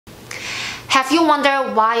Have you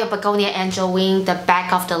wondered why a Begonia Angel Wing, the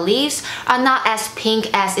back of the leaves, are not as pink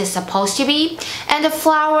as it's supposed to be, and the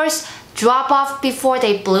flowers drop off before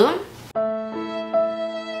they bloom?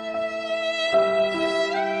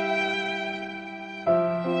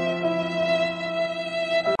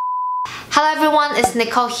 Hello everyone, it's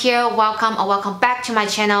Nicole here. Welcome back to my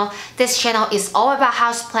channel. This channel is all about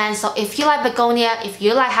houseplants, so if you like begonia, if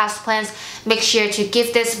you like houseplants, make sure to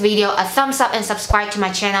give this video a thumbs up and subscribe to my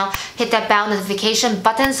channel. Hit that bell notification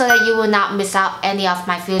button so that you will not miss out any of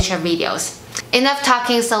my future videos. Enough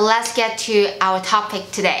talking, so let's get to our topic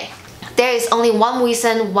today. There is only one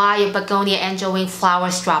reason why a Begonia Angel Wing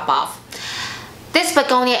flowers drop off. This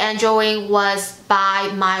Begonia Angel Wing was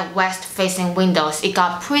by my west-facing windows. It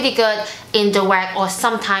got pretty good indirect or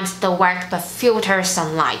sometimes direct but filtered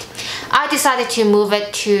sunlight. I decided to move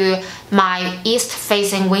it to my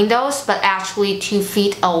east-facing windows, but actually 2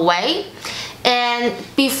 feet away. And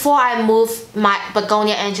before I moved my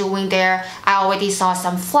Begonia Angel Wing there, I already saw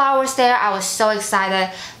some flowers there. I was so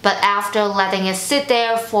excited, but after letting it sit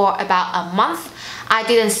there for about a month, I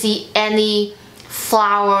didn't see any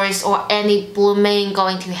flowers or any blooming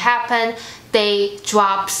going to happen. They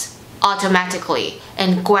drops automatically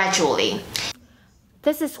and gradually.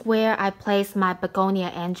 This is where I place my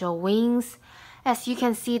Begonia Angel Wings. As you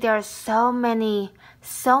can see, there are so many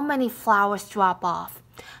flowers drop off.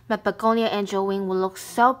 My Begonia Angel Wing would look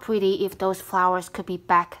so pretty if those flowers could be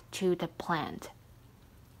back to the plant.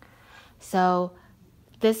 So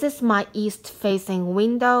this is my east facing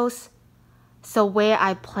windows. So where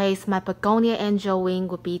I place my Begonia Angel Wing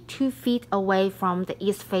would be 2 feet away from the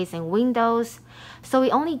east-facing windows. So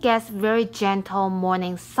it only gets very gentle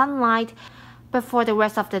morning sunlight, but for the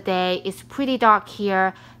rest of the day, it's pretty dark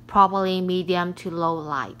here, probably medium to low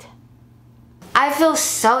light. I feel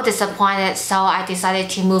so disappointed, so I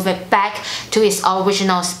decided to move it back to its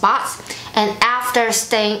original spots. And after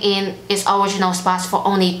staying in its original spots for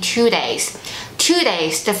only 2 days,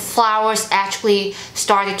 the flowers actually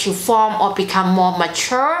started to form or become more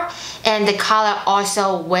mature, and the color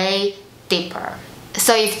also way deeper.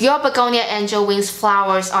 So if your Begonia Angel Wings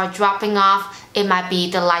flowers are dropping off, it might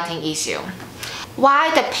be the lighting issue.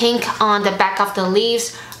 Why the pink on the back of the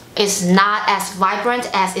leaves is not as vibrant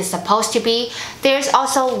as it's supposed to be, there's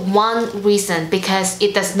also one reason: because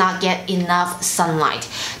it does not get enough sunlight.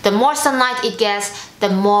 The more sunlight it gets, the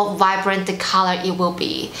more vibrant the color it will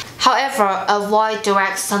be. However, avoid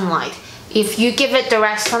direct sunlight. If you give it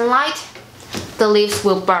direct sunlight, the leaves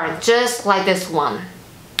will burn, just like this one.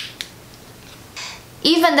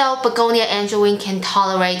 Even though Begonia Angel Wing can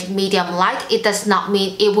tolerate medium light, it does not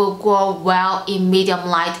mean it will grow well in medium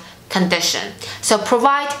light condition. So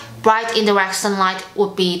provide bright indirect sunlight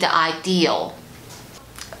would be the ideal.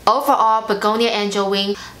 Overall, Begonia Angel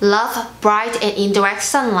Wing loves bright and indirect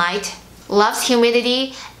sunlight, loves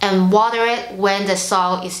humidity, and water it when the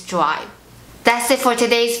soil is dry. That's it for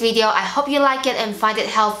today's video. I hope you like it and find it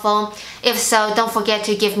helpful. If so, don't forget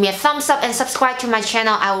to give me a thumbs up and subscribe to my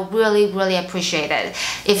channel. I will really appreciate it.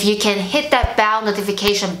 If you can hit that bell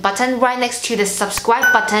notification button right next to the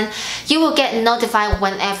subscribe button, you will get notified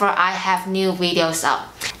whenever I have new videos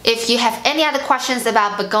up. If you have any other questions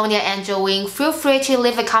about Begonia Angel Wing, feel free to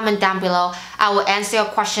leave a comment down below. I will answer your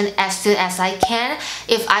question as soon as I can.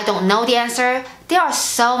 If I don't know the answer, there are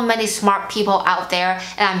so many smart people out there,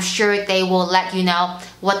 and I'm sure they will let you know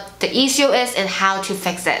what the issue is and how to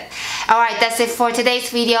fix it. Alright, that's it for today's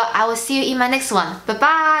video. I will see you in my next one. Bye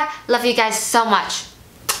bye! Love you guys so much.